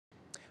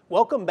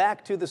Welcome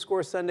back to the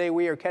Score Sunday.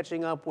 We are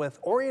catching up with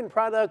Orion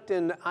product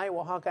and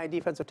Iowa Hawkeye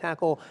defensive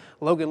tackle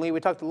Logan Lee. We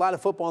talked a lot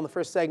of football in the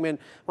first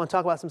segment. I want to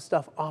talk about some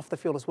stuff off the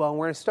field as well. And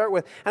we're going to start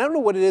with, I don't know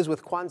what it is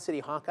with Quad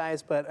City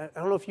Hawkeyes, but I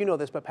don't know if you know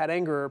this, but Pat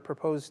Anger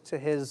proposed to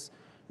his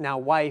now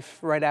wife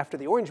right after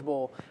the Orange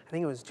Bowl. I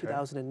think it was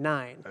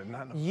 2009. I did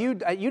not know. You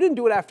didn't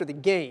do it after the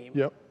game.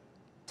 Yep.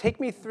 Take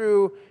me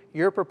through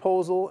your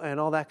proposal and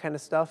all that kind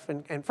of stuff.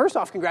 And first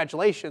off,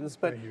 congratulations,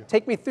 but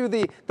take me through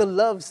the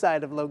love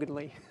side of Logan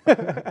Lee.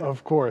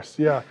 Of course,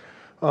 yeah.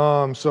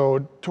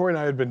 So Tori and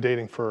I had been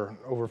dating for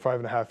over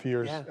 5.5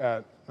 years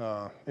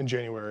in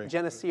January.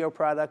 Geneseo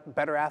product,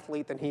 better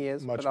athlete than he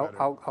is. Much but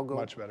better. I'll go.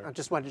 Much better. I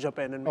just wanted to jump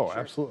in and make sure.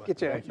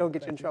 Absolutely. Don't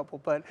get you in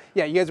trouble. But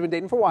yeah, you guys have been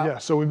dating for a while. Yeah,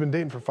 so we've been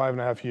dating for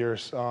 5.5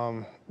 years.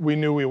 We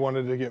knew we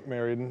wanted to get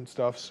married and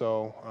stuff,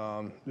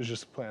 so it was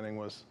just planning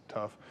was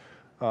tough.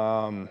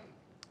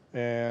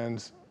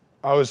 And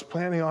I was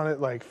planning on it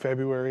like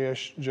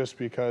February-ish, just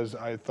because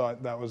I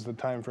thought that was the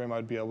time frame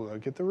I'd be able to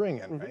get the ring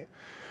in, right?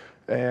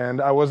 And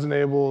I wasn't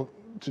able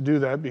to do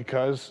that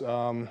because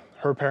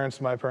her parents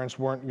and my parents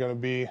weren't going to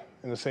be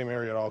in the same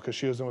area at all, because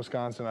she was in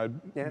Wisconsin,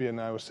 I'd be in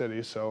Iowa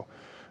City. So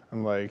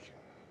I'm like,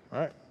 all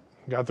right,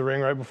 got the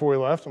ring right before we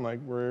left. I'm like,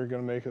 we're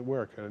going to make it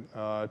work.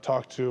 I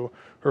talked to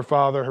her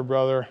father, her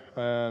brother,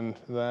 and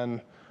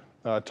then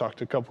talked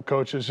to a couple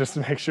coaches just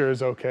to make sure it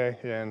was okay.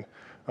 And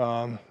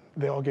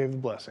they all gave the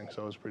blessing,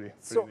 so it was pretty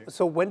neat.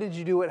 So when did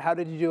you do it? How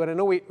did you do it? I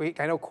know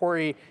I know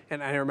Corey,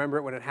 and I remember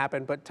it when it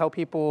happened, but tell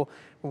people,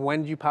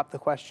 when did you pop the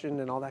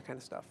question and all that kind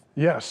of stuff?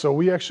 Yeah, so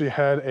we actually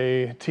had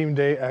a team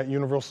day at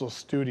Universal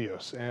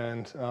Studios,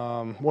 and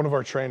one of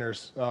our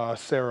trainers,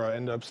 Sarah,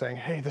 ended up saying,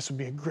 hey, this would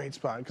be a great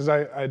spot, because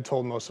I had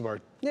told most of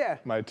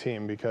my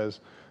team,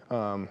 because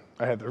I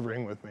had the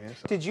ring with me.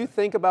 So. Did you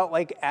think about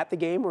like at the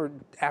game or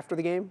after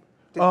the game?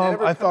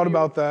 I thought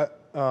about that,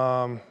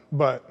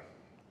 but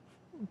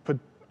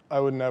I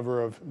would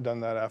never have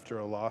done that after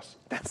a loss.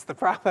 That's the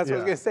problem. That's what I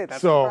was going to say.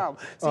 That's the problem.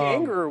 See,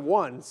 Anger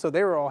won, so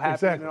they were all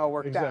happy and it all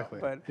worked out.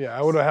 But yeah,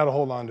 I would have had to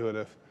hold on to it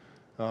if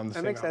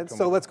that makes sense.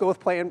 So let's go with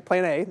plan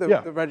A,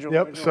 the original.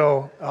 Yep.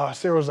 So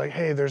Sarah was like,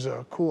 hey, there's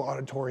a cool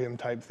auditorium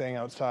type thing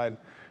outside,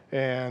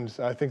 and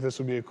I think this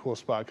would be a cool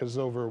spot because it's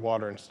over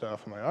water and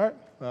stuff. I'm like, all right,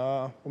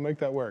 we'll make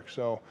that work.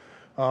 So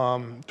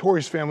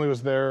Tori's family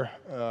was there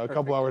a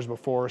couple hours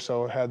before,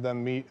 so I had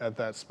them meet at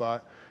that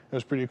spot. It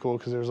was pretty cool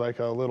because there was like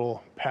a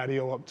little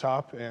patio up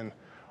top, and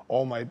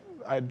I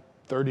had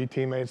 30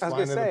 teammates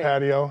lying in the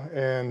patio,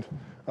 and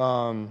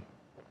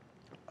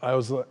I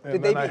was.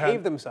 Did they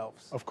behave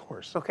themselves? Of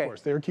course. Okay. Of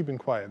course, they were keeping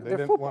quiet.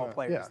 They're football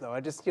players, though.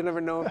 You never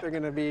know if they're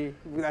going to be.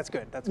 That's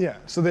good. That's good. Yeah.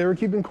 So they were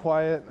keeping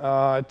quiet.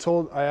 I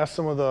asked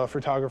some of the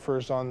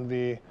photographers on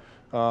the.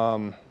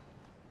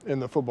 In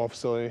the football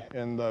facility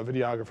and the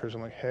videographers,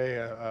 I'm like,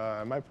 hey,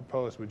 I might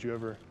propose. Would you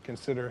ever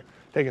consider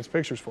taking some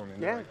pictures for me?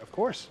 And they're like, of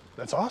course.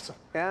 That's awesome.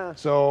 Yeah.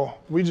 So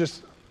we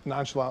just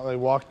nonchalantly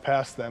walked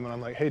past them, and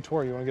I'm like, hey,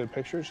 Tori, you want to get a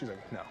picture? She's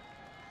like, no.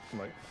 I'm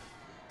like,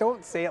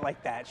 don't say it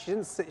like that. She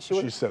didn't say.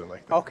 She said it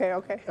like that. Okay.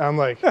 I'm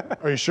like,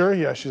 are you sure?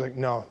 Yeah. She's like,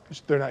 no,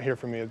 they're not here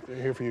for me. They're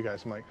here for you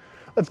guys. I'm like,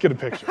 let's get a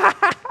picture.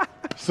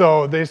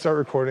 So they start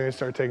recording. They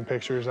start taking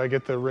pictures. I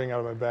get the ring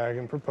out of my bag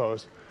and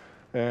propose.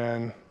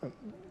 And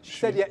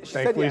she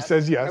thankfully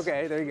says yes.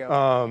 Okay, there you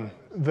go.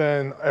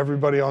 Then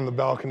everybody on the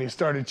balcony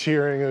started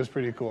cheering. It was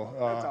pretty cool.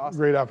 That's awesome.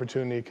 Great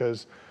opportunity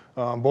because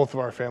both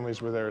of our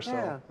families were there.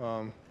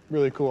 So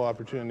really cool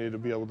opportunity to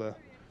be able to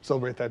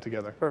celebrate that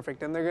together.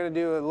 Perfect. And they're going to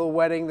do a little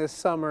wedding this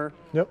summer.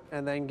 Yep.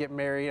 And then get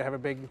married and have a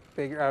big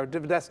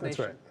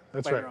destination.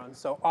 That's later right. on.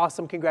 So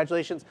awesome.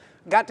 Congratulations.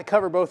 Got to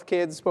cover both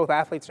kids. Both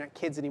athletes are not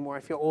kids anymore. I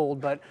feel old,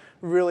 but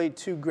really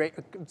two great,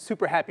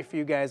 super happy for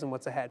you guys and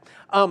what's ahead.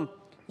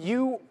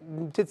 You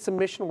did some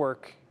mission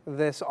work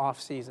this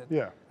off season.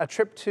 Yeah. A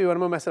trip to, and I'm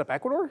gonna mess it up,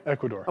 Ecuador?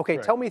 Ecuador. Okay,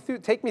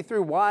 right. Take me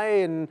through why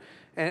and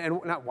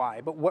not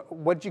why, but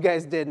what you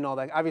guys did and all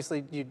that.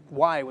 Obviously,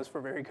 why was for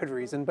a very good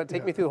reason, but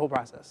take me through the whole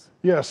process.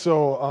 Yeah,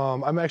 so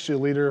I'm actually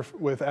a leader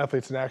with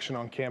Athletes in Action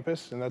on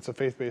campus, and that's a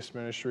faith-based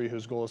ministry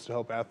whose goal is to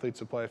help athletes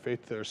apply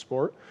faith to their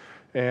sport.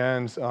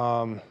 And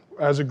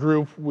as a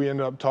group, we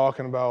ended up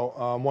talking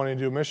about wanting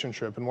to do a mission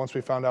trip, and once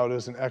we found out it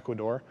was in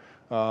Ecuador,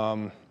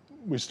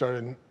 we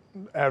started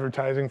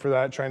advertising for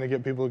that, trying to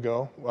get people to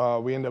go.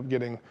 We ended up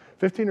getting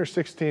 15 or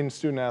 16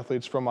 student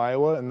athletes from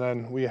Iowa, and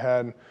then we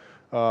had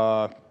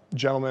a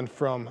gentleman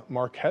from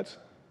Marquette,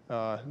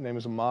 name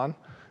is Amon.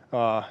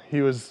 He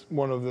was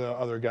one of the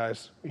other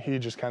guys. He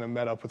just kind of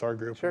met up with our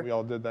group, and we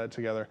all did that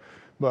together.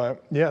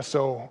 But yeah,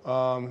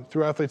 so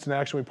through Athletes in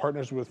Action, we became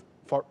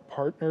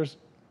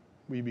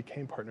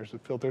partners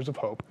with Filters of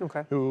Hope,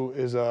 who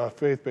is a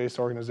faith-based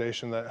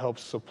organization that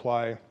helps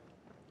supply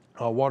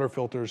water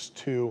filters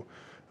to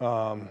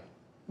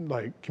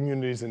like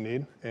communities in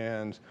need,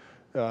 and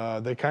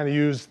they kind of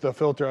use the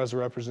filter as a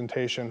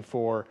representation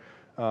for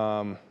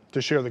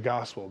to share the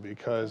gospel,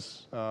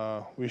 because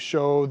we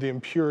show the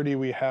impurity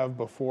we have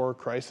before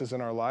Christ is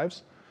in our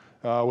lives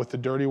with the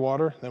dirty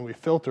water, then we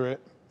filter it,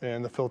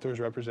 and the filter is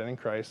representing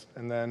Christ,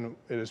 and then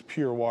it is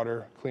pure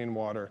water, clean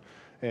water,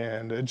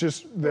 and it's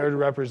just there to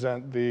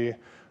represent the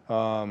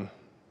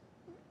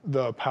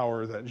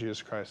power that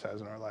Jesus Christ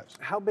has in our lives.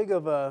 How big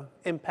of a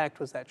impact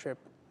was that trip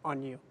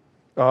on you?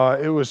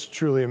 It was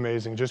truly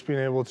amazing, just being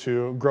able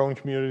to grow in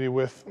community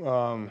with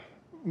the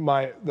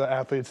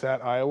athletes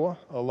at Iowa,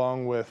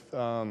 along with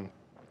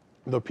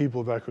the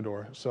people of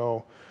Ecuador.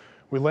 So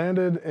we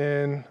landed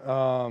in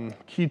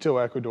Quito,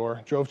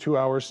 Ecuador, drove 2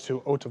 hours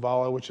to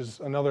Otavalo, which is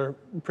another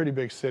pretty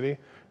big city.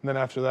 And then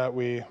after that,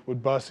 we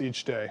would bus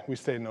each day. We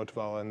stayed in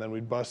Otavalo, and then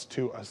we'd bus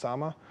to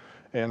Asama.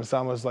 And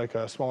Asama is like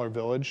a smaller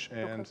village,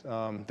 and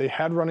they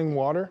had running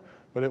water,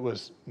 but it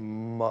was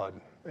mud.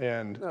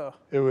 And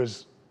it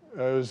was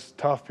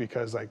tough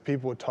because like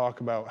people would talk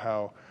about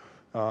how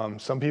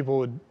some people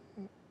would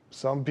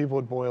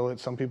boil it,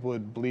 some people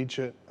would bleach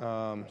it,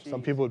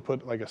 some people would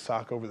put like a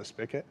sock over the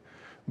spigot,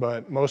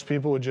 but most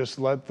people would just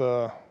let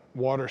the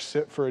water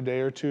sit for a day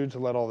or two to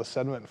let all the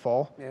sediment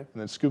fall, and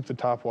then scoop the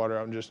top water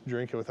out and just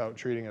drink it without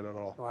treating it at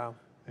all. Wow.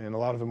 And a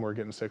lot of them were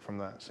getting sick from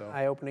that. So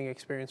eye-opening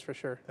experience for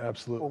sure.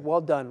 Absolutely.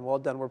 Well done.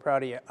 We're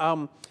proud of you.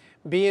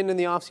 Being in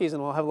the off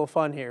season, we'll have a little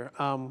fun here.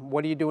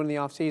 What are you doing in the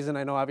off season?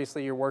 I know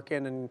obviously you're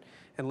working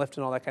and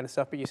lifting all that kind of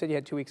stuff, but you said you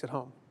had 2 weeks at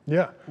home.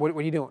 Yeah. What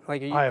are you doing?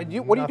 Like,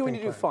 what are you doing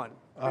to do fun?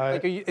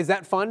 Is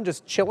that fun?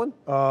 Just chilling?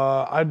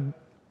 I'm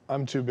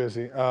too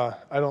busy.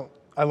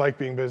 I like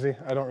being busy.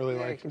 I don't really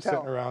like sitting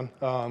around.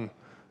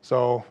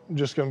 So I'm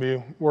just going to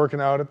be working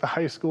out at the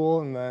high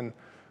school, and then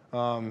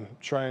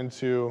trying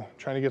to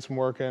get some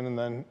work in, and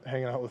then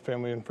hanging out with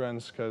family and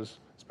friends because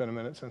it's been a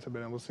minute since I've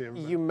been able to see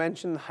everybody. You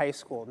mentioned high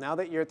school. Now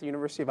that you're at the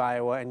University of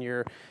Iowa and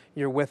you're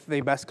with the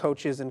best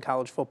coaches in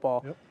college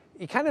football,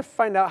 you kind of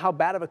find out how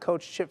bad of a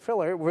coach Chip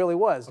Filler really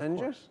was, didn't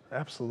you?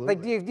 Absolutely.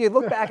 Like, do you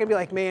look back and be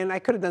like, man, I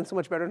could have done so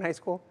much better in high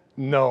school?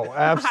 No,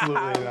 absolutely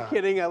not. I'm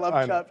kidding. I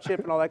love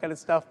Chip and all that kind of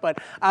stuff, but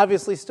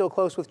obviously still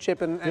close with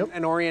Chip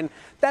and Orion.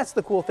 That's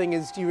the cool thing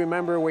is, do you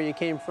remember where you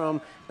came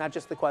from? Not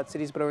just the Quad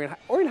Cities, but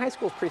Orion High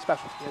School is pretty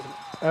special to you, isn't it?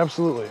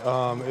 Absolutely.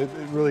 It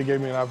really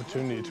gave me an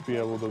opportunity to be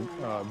able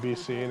to be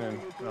seen and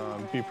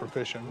be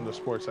proficient in the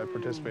sports I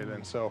participate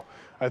in. So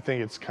I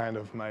think it's kind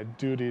of my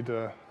duty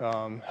to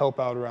help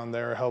out around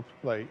there, help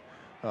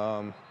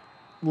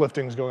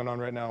lifting's going on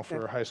right now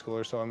for high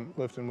schoolers, so I'm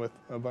lifting with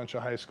a bunch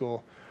of high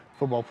school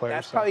football players.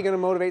 That's probably going to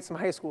motivate some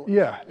high schoolers.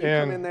 Yeah, you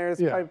come in there,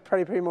 it's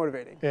probably pretty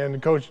motivating.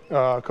 And Coach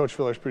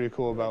Filler's pretty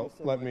cool about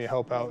letting me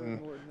help out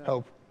and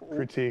help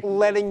critique.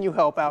 Letting you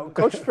help out.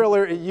 Coach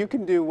Filler, you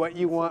can do what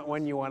you want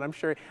when you want. I'm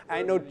sure.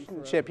 I know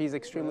Chip, he's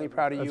extremely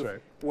proud of you. That's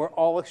right. We're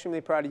all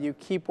extremely proud of you.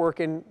 Keep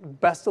working.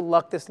 Best of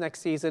luck this next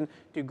season.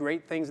 Do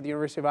great things at the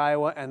University of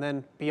Iowa, and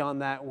then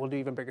beyond that, we'll do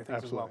even bigger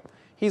things as well.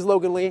 He's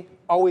Logan Lee.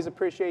 Always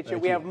appreciate you.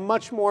 We have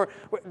much more.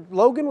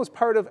 Logan was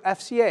part of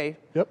FCA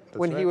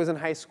when he was in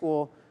high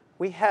school.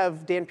 We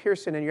have Dan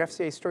Pearson and your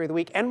FCA Story of the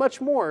Week and much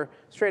more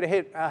straight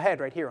ahead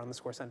right here on The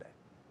Score Sunday.